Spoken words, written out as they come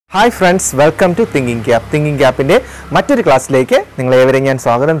Hi friends, welcome to Thinking Gap. Thinking Gap in മറ്റൊരു ക്ലാസ്സിലേക്ക് നിങ്ങളേവരെയും ഞാൻ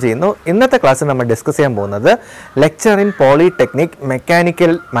സ്വാഗതം ചെയ്യുന്നു. ഇന്നത്തെ ക്ലാസ്സിൽ നമ്മൾ ഡിസ്കസ് ചെയ്യാൻ പോകുന്നത് ലെക്ചർ ഇൻ പോളിടെക്നിക്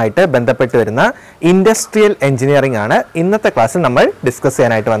മെക്കാനിക്കലുമായിട്ട് ബന്ധപ്പെട്ട് വരുന്ന ഇൻഡസ്ട്രിയൽ എഞ്ചിനീയറിംഗ് ആണ്. ഇന്നത്തെ ക്ലാസ്സിൽ നമ്മൾ ഡിസ്കസ്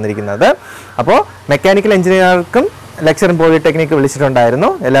ചെയ്യാനായിട്ട് വന്നിരിക്കുന്നത്. അപ്പോൾ മെക്കാനിക്കൽ എഞ്ചിനീയർക്കും ലെക്ചർ ഇൻ പോളിടെക്നിക് വിളിച്ചിട്ടുണ്ടായിരുന്നു.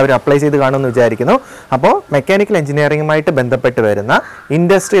 എല്ലാവരും അപ്ലൈ ചെയ്ത് കാണുമെന്ന് വിചാരിക്കുന്നു. അപ്പോൾ മെക്കാനിക്കൽ എഞ്ചിനീയറിംഗുമായിട്ട് ബന്ധപ്പെട്ട് വരുന്ന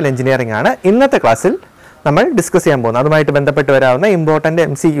ഇൻഡസ്ട്രിയൽ എഞ്ചിനീയറിംഗ് ആണ് ഇന്നത്തെ ക്ലാസ്സിൽ നമ്മൾ ഡിസ്കസ് ചെയ്യാൻ പോകുന്നത്. അതുമായിട്ട് ബന്ധപ്പെട്ട് വരാവുന്ന ഇമ്പോർട്ടൻ്റ്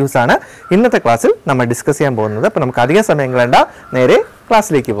MCQs ആണ് ഇന്നത്തെ ക്ലാസ്സിൽ നമ്മൾ ഡിസ്കസ് ചെയ്യാൻ പോകുന്നത്. അപ്പോൾ നമുക്ക് അധികം സമയം കളയണ്ട, നേരെ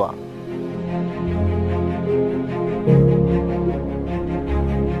ക്ലാസ്സിലേക്ക് പോകാം.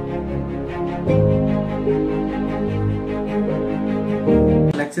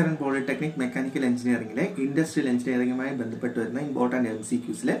 Lecture in polytechnic mechanical എഞ്ചിനീയറിംഗിലെ industrial എഞ്ചിനീയറിംഗുമായി ബന്ധപ്പെട്ട് വരുന്ന ഇമ്പോർട്ടൻ്റ്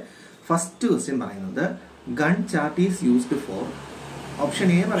MCQസിലെ ഫസ്റ്റ് ക്വസ്റ്റ്യൻ പറയുന്നത് gun chart is used for. Option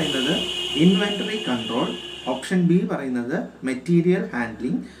A പറയുന്നത് ഇൻവെന്ററി കൺട്രോൾ, ഓപ്ഷൻ ബി പറയുന്നത് മെറ്റീരിയൽ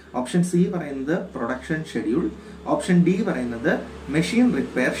ഹാൻഡ്ലിംഗ്, ഓപ്ഷൻ സി പറയുന്നത് പ്രൊഡക്ഷൻ ഷെഡ്യൂൾ, ഓപ്ഷൻ ഡി പറയുന്നത് മെഷീൻ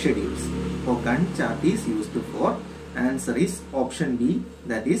റിപ്പയർ ഷെഡ്യൂൾസ്. അപ്പോൾ gun chart is used for, answer is option B,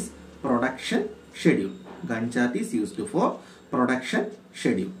 that is production schedule. Gun chart is used for production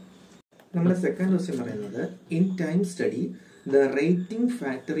schedule. നമ്മുടെ second question പറയുന്നത് in time study the rating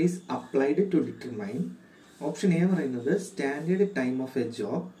factor is applied to determine. Option A പറയുന്നത് standard time of A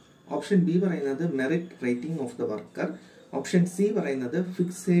job, option B പറയുന്നത് merit rating of the worker, option C പറയുന്നത്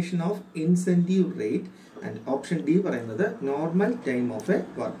fixation of incentive rate, and option D പറയുന്നത് normal time of A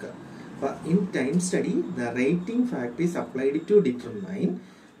worker. In time study the rating factor is applied to determine.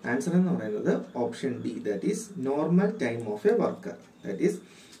 Answer എന്ന് പറയുന്നത് option D, that is normal time of A worker. That is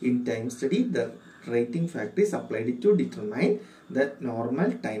in time study the rating factor is applied to determine the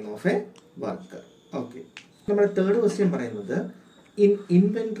normal time of A worker. Okay, നമ്മുടെ third question പറയുന്നത് in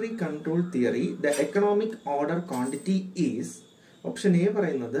inventory control theory the economic order quantity is. Option A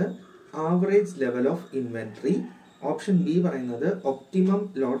പറയുന്നത് average level of inventory, option B പറയുന്നത് optimum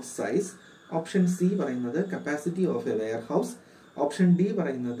ലോട്ട് size, option C പറയുന്നത് capacity of A wear house, option D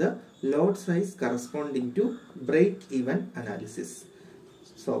പറയുന്നത് ലോട്ട് size corresponding to break even analysis.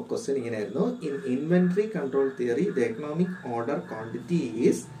 So question ഇങ്ങനെയായിരുന്നു, in inventory control theory the economic order quantity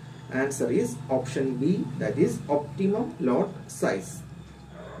is. Answer is option B, that is optimum lot size.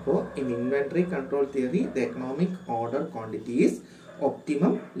 So in inventory control theory the economic order quantity is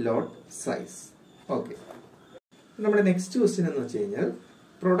optimum lot size. Okay, നമ്മുടെ next question എന്ന് വെച്ച് കഴിഞ്ഞാൽ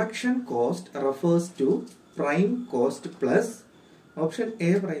production cost refers to prime cost plus. Option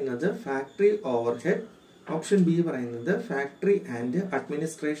A പറയുന്നത് factory overhead, option B പറയുന്നത് factory and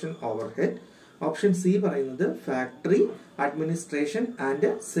administration overhead, option C പറയുന്നത് factory administration and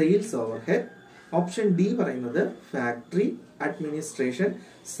sales overhead, option D പറയുന്നത് factory administration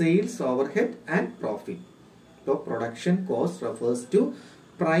sales overhead and profit. So production cost refers to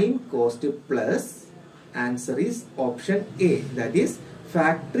prime cost plus. Answer is option A, that is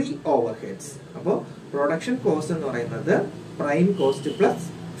factory overheads. അപ്പോൾ production cost എന്ന് പറയുന്നത് prime cost plus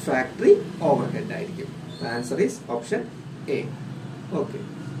factory overhead ആയിരിക്കും. Answer is option A. Okay,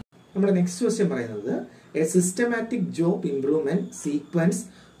 നമ്മുടെ next question പറയുന്നത് A systematic job improvement sequence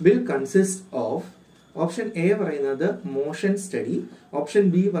will consist of. Option A പറയുന്നത് motion study, option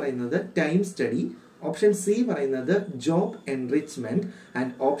B പറയുന്നത് time study, option C പറയുന്നത് job enrichment,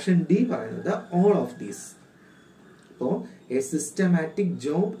 and option D പറയുന്നത് all of these. അപ്പോൾ A systematic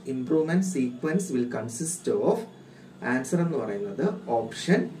job improvement sequence will consist of. Answer എന്ന് പറയുന്നത്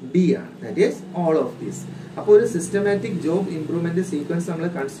option D ആണ്, that is all of these. അപ്പോൾ ഒരു systematic job improvement sequence നമ്മൾ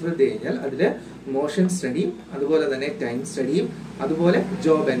consider ചെയ്ത് കഴിഞ്ഞാൽ അതിൽ മോഷൻ സ്റ്റഡിയും അതുപോലെ തന്നെ ടൈം സ്റ്റഡിയും അതുപോലെ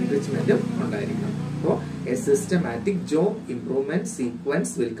ജോബ് എൻറിച്ച്മെന്റും ഉണ്ടായിരിക്കണം. അപ്പോൾ A systematic job improvement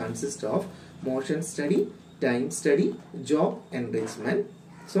sequence will consist of motion study, time study, job enrichment.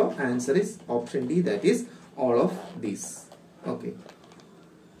 So answer is option D, that is all of these. Okay,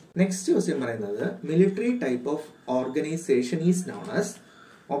 next question പറയുന്നത് military type of organisation is known as.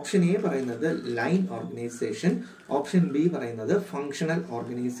 Option A പറയുന്നത് line organisation, option B പറയുന്നത് functional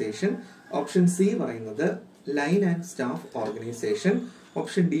organisation, option C പറയുന്നത് line and staff organisation,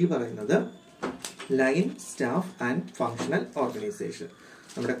 option D പറയുന്നത് line staff and functional organisation.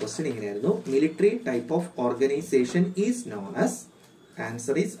 നമ്മുടെ question ഇങ്ങനെയായിരുന്നു, military type of organisation is known as.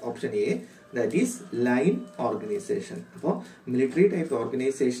 Answer is option A, that is line organization. അപ്പോൾ military type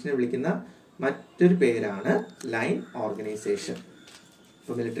ഓർഗനൈസേഷനെ വിളിക്കുന്ന മറ്റൊരു പേരാണ് line organisation.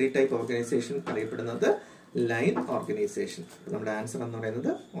 അപ്പോൾ military type organisation അറിയപ്പെടുന്നത് ലൈൻ ഓർഗനൈസേഷൻ. നമ്മുടെ ആൻസർ എന്ന് പറയുന്നത്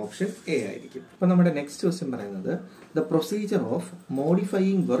ഓപ്ഷൻ എ ആയിരിക്കും. അപ്പോൾ നമ്മുടെ നെക്സ്റ്റ് ക്വസ്റ്റ്യൻ പറയുന്നത് the procedure of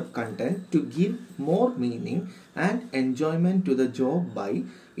modifying work content to give more meaning and enjoyment to the job by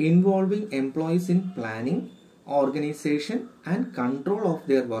involving employees in planning, organization and control of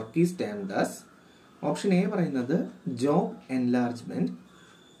their work is termed as. Option A പറയുന്നത് job enlargement.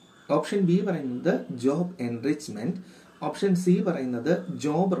 Option B പറയുന്നത് job enrichment. Option C പറയുന്നത്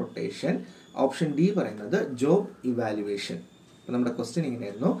job rotation. Option D പറയുന്നത് job evaluation. നമ്മുടെ question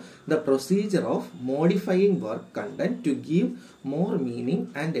ഇങ്ങനെയായിരുന്നു. The procedure of modifying work content to give more meaning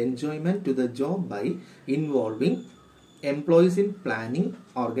and enjoyment to the job by involving employees in planning,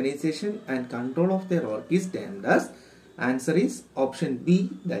 organization and control of their work is termed as. Answer is option B,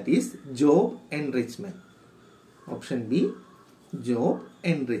 that is job enrichment. Option B, job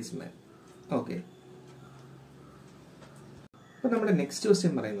enrichment. Okay. അപ്പോൾ നമ്മുടെ next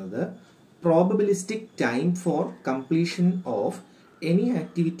question പറയുന്നത് probabilistic time for completion of any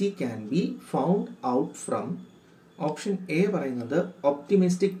activity can be found out from. Option A പറയുന്നത്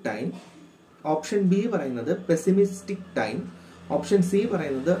optimistic time. Option B പറയുന്നത് pessimistic time. Option C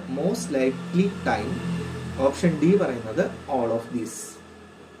പറയുന്നത് most likely time. Option D പറയുന്നത് all of these.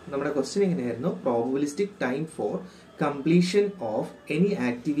 നമ്മുടെ question എങ്ങനെയായിരുന്നു? probabilistic time for completion of any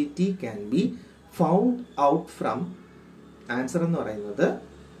activity can be found out from. Answer എന്ന് പറയുന്നത്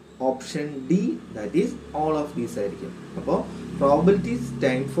option D, that is all of these ആയിരിക്കും. അപ്പോൾ probability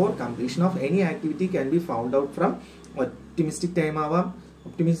time for completion of any activity can be found out from optimistic time ആവാം,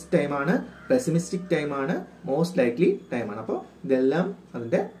 optimistic time ആണ്, pessimistic time ആണ്, most likely time ആണ്. അപ്പോൾ ഇതെല്ലാം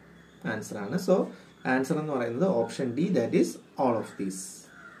അതിൻ്റെ ആൻസർ ആണ്. സോ ആൻസർ എന്ന് പറയുന്നത് option D, that is all of these.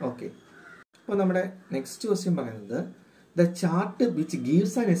 Okay. അപ്പോൾ നമ്മുടെ നെക്സ്റ്റ് ക്വസ്റ്റ്യൻ പറയുന്നത് the chart which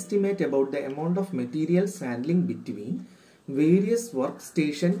gives an estimate about the amount of materials handling between various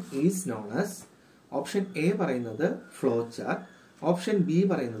workstation is known as. Option A പറയുന്നത് flow chart. Option B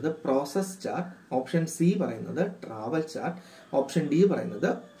പറയുന്നത് process chart. Option C പറയുന്നത് travel chart. Option D പറയുന്നത്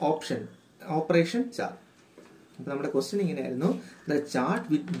operation chart. അപ്പോൾ നമ്മുടെ question ഇങ്ങനെയായിരുന്നു. The chart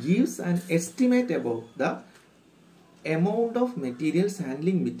which gives an estimate about the amount of materials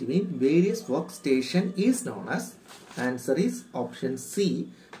handling between various workstation is known as. Answer is option C,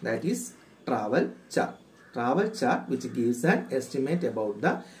 that is travel chart. Travel chart which gives an estimate about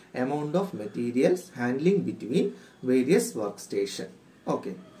the amount of materials handling between various workstation.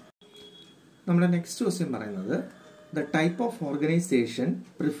 Okay. നമ്മുടെ next question പറയുന്നത് the type of organization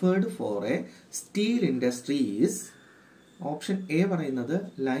preferred for a steel industry is. Option A പറയുന്നത്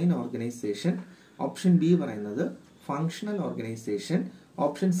line organisation. Option B പറയുന്നത് functional organisation.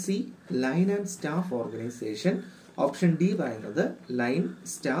 Option C line and staff organisation. Option D പറയുന്നത് line,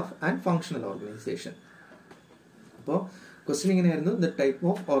 staff and functional organisation. അപ്പോൾ question ഇങ്ങനെയായിരുന്നു. The type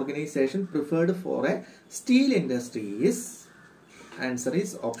of organisation preferred four A steel industry is. Answer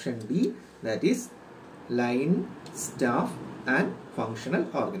is option D, that is line, staff and functional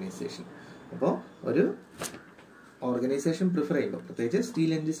organisation. അപ്പോൾ ഒരു organisation prefer ചെയ്യുമ്പോൾ, പ്രത്യേകിച്ച്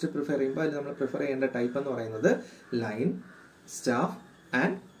steel industry prefer ചെയ്യുമ്പോൾ അതിൽ നമ്മൾ prefer ചെയ്യേണ്ട ടൈപ്പ് എന്ന് പറയുന്നത് line, staff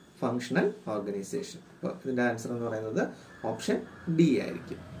and functional organisation. അപ്പോൾ ഇതിൻ്റെ ആൻസർ എന്ന് പറയുന്നത് ഓപ്ഷൻ ഡി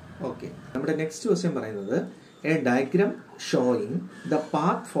ആയിരിക്കും. ഓക്കെ. നമ്മുടെ നെക്സ്റ്റ് ക്വസ്റ്റ്യൻ പറയുന്നത് a diagram showing the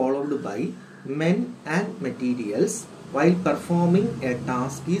path followed by men and materials while performing a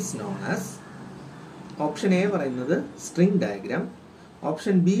task is known as. Option A പറയുന്നത് സ്ട്രിംഗ് ഡയഗ്രാം.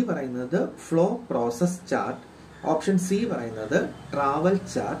 ഓപ്ഷൻ ബി പറയുന്നത് flow process chart. Option C പറയുന്നത് travel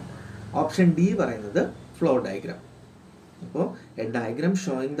chart. Option D പറയുന്നത് flow diagram. അപ്പോൾ A diagram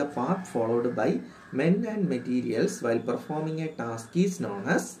showing the path followed by men and materials while performing A task is known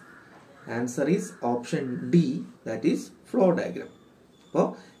as. Answer is option D, that is flow diagram. So,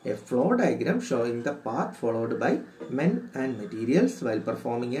 a flow diagram showing the path followed by men and materials while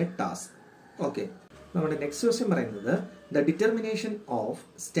performing a task. Okay. Now, the next question പറയുന്നത് the determination of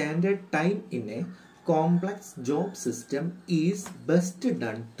standard time in a complex job system is best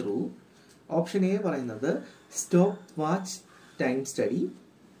done through. Option A പറയുന്നത് stop watch time study.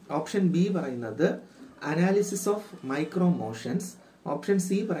 Option B പറയുന്നത് analysis of micro motions. Option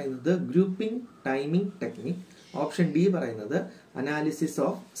C പറയുന്നത് grouping timing technique. Option D പറയുന്നത് analysis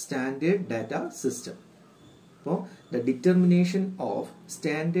of standard data system. അപ്പോൾ the determination of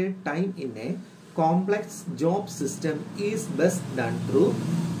standard time in A complex job system is best done through.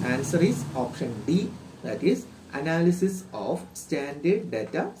 Answer is option D, that is analysis of standard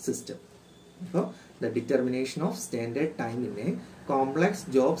data system. അപ്പോൾ the determination of standard time in A complex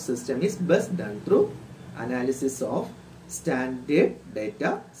job system is best done through analysis of standard data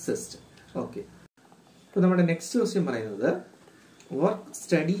system. Okay. അപ്പോൾ നമ്മുടെ next question പറയുന്നത് work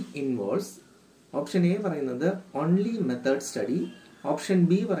study involves. Option A പറയുന്നത് only method study. Option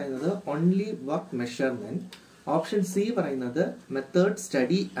B പറയുന്നത് only work measurement. Option C പറയുന്നത് method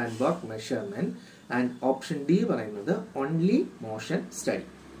study and work measurement. And option D പറയുന്നത് only motion study.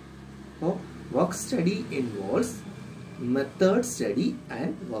 അപ്പോൾ Work study involves method study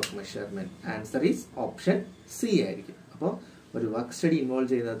and work measurement. Answer is option C ആയിരിക്കും. അപ്പോൾ ഒരു work study involve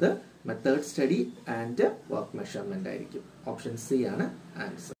ചെയ്യുന്നത് method study and work measurement ആയിരിക്കും. Option C ആണ്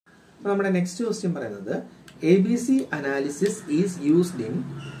answer. അപ്പോൾ നമ്മുടെ നെക്സ്റ്റ് ക്വസ്റ്റ്യൻ പറയുന്നത് ABC analysis is used in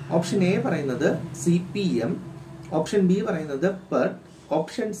option A പറയുന്നത് CPM, ഓപ്ഷൻ ബി പറയുന്നത് PERT,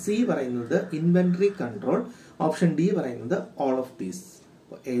 ഓപ്ഷൻ സി പറയുന്നത് ഇൻവെന്ററി കൺട്രോൾ, ഓപ്ഷൻ ഡി പറയുന്നത് all of these.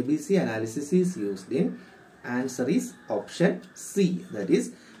 ABC analysis is used in, answer is option C, that is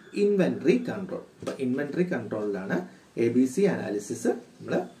inventory control. അപ്പോൾ inventory കൺട്രോളിലാണ് ABC analysis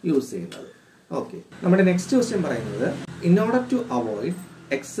നമ്മൾ use ചെയ്യുന്നത്. Okay, നമ്മുടെ next question പറയുന്നത് in order to avoid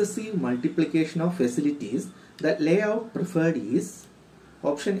excessive multiplication of facilities, the layout preferred is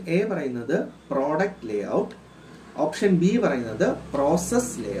option A പറയുന്നത് product layout, option B പറയുന്നത്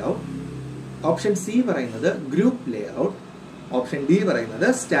process layout, option C പറയുന്നത് group layout, option D പറയുന്നത്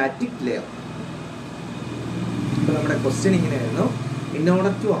static layout. അപ്പോൾ നമ്മുടെ question ഇങ്ങനെയായിരുന്നു, in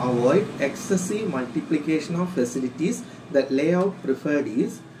order to avoid excessive multiplication of facilities, the layout preferred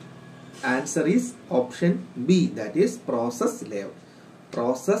is, answer is option B, that is process layout.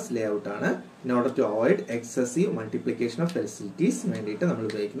 Process layout ആണ് in order to avoid excessive multiplication of facilities വേണ്ടിയിട്ട് നമ്മൾ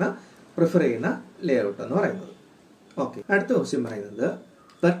ഉപയോഗിക്കുന്ന prefer ചെയ്യുന്ന layout എന്ന് പറയുന്നത്. Okay, അടുത്ത question പറയുന്നത്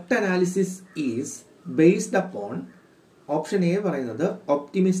PERT analysis is based upon, option A പറയുന്നത്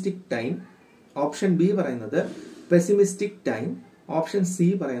ഒപ്റ്റിമിസ്റ്റിക് ടൈം, ഓപ്ഷൻ ബി പറയുന്നത് പെസിമിസ്റ്റിക് ടൈം, ഓപ്ഷൻ സി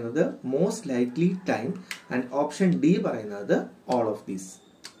പറയുന്നത് most likely time and option D പറയുന്നത് all of these.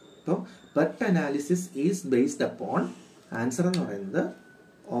 അപ്പോൾ PERT analysis is based upon, answer എന്ന് പറയുന്നത്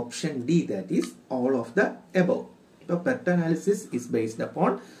option D, that is all of the above. ഇപ്പോൾ PERT analysis is based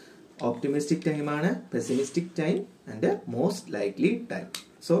upon optimistic time ആണ്, pessimistic time and most likely time.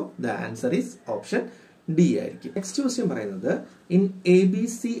 So the answer is option D ആയിരിക്കും. Next question പറയുന്നത് in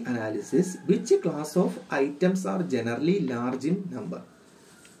ABC analysis which class of items are generally large in number.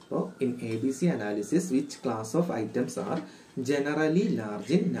 അപ്പോൾ in ABC analysis which class of items are generally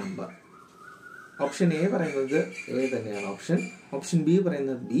large in number. Option A പറയുന്നത് A തന്നെയാണ് option, option B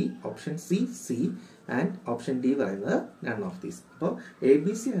പറയുന്നത് B, option C and option D പറയുന്നത് none of these. അപ്പോൾ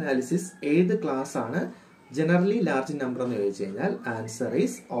ABC analysis ഏത് class ആണ് generally large number എന്ന് ചോദിച്ചു കഴിഞ്ഞാൽ answer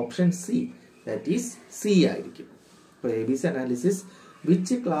is option C, that is C ആയിരിക്കും. അപ്പോൾ ABC analysis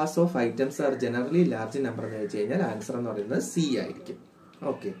which class of items are generally large number എന്ന് ചോദിച്ചു കഴിഞ്ഞാൽ ആൻസർ എന്ന് പറയുന്നത് സി ആയിരിക്കും.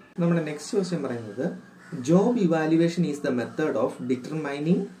 ഓക്കെ, നമ്മുടെ നെക്സ്റ്റ് ക്വസ്റ്റ്യൻ പറയുന്നത് job evaluation is the method of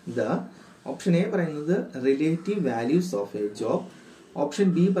determining the, option A പറയുന്നത് relative values of A job, option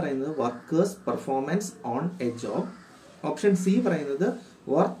B പറയുന്നത് workers performance on A job, option C പറയുന്നത്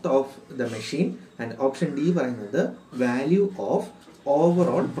worth of the machine and option D പറയുന്നത് value of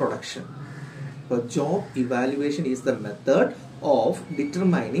overall production. അപ്പോൾ job evaluation is the method of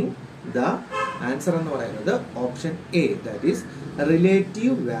determining the, answer എന്ന് പറയുന്നത് option A, that is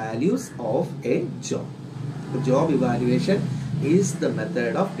relative values of A job. Job evaluation is the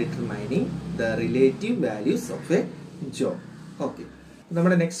method of determining the relative values of a job. Okay.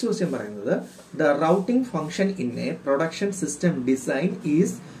 നമ്മുടെ next question പറയുന്നത് the routing function in a production system design is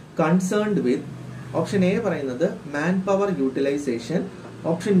concerned with, option A പറയുന്നത് man power utilisation,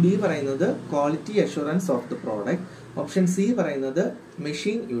 option B പറയുന്നത് quality assurance of the product, option C പറയുന്നത്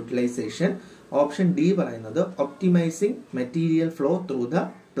machine utilisation, option D പറയുന്നത് optimising material flow through the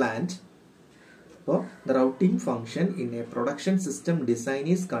plant. അപ്പോൾ the routing function in a production system design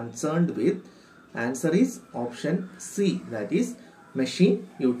is concerned with, answer is option C, that is machine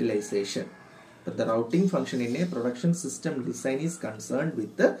utilization. But the routing function in a production system design is concerned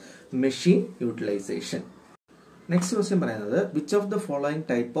with the machine utilization. Next question പറയുന്നത് which of the following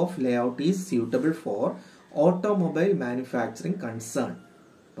type of layout is suitable for automobile manufacturing concern.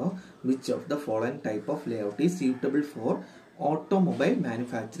 അപ്പോൾ which of the following type of layout is suitable for automobile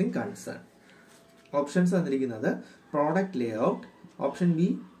manufacturing concern. Options തന്നിരിക്കുന്നത് product layout, option B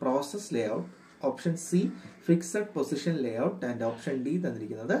process layout, option C fixed position layout and option D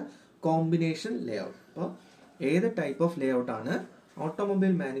തന്നിരിക്കുന്നത് combination layout. അപ്പോൾ ഏത് type of layout ആണ്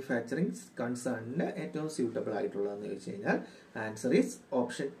automobile manufacturing കൺസേണിന് ഏറ്റവും suitable ആയിട്ടുള്ളതെന്ന് ചോദിച്ചു കഴിഞ്ഞാൽ answer is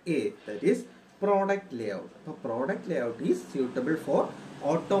option A, that is product layout. അപ്പോൾ product layout is suitable for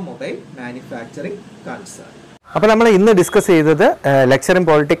automobile manufacturing concern. അപ്പോൾ നമ്മൾ ഇന്ന് ഡിസ്കസ് ചെയ്തത് lecture in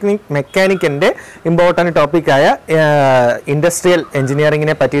polytechnic മെക്കാനിക്കിൻ്റെ important ടോപ്പിക്കായ industrial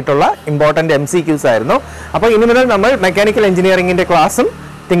എഞ്ചിനീയറിങ്ങിനെ പറ്റിയിട്ടുള്ള ഇമ്പോർട്ടൻറ്റ് MCQs ആയിരുന്നു. അപ്പോൾ ഇനി മുതൽ നമ്മൾ മെക്കാനിക്കൽ എഞ്ചിനീയറിങ്ങിൻ്റെ ക്ലാസ്സും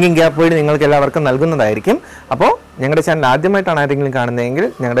തിങ്കിങ് ഗ്യാപ്പ് വഴി നിങ്ങൾക്ക് എല്ലാവർക്കും നൽകുന്നതായിരിക്കും. അപ്പോൾ ഞങ്ങളുടെ ചാനൽ ആദ്യമായിട്ടാണ് ആരെങ്കിലും കാണുന്നതെങ്കിൽ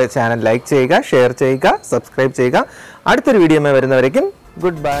ഞങ്ങളുടെ ചാനൽ ലൈക്ക് ചെയ്യുക, ഷെയർ ചെയ്യുക, സബ്സ്ക്രൈബ് ചെയ്യുക. അടുത്തൊരു വീഡിയോയുമായി വരുന്നവരേക്കും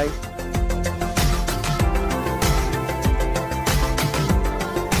ഗുഡ് ബൈ.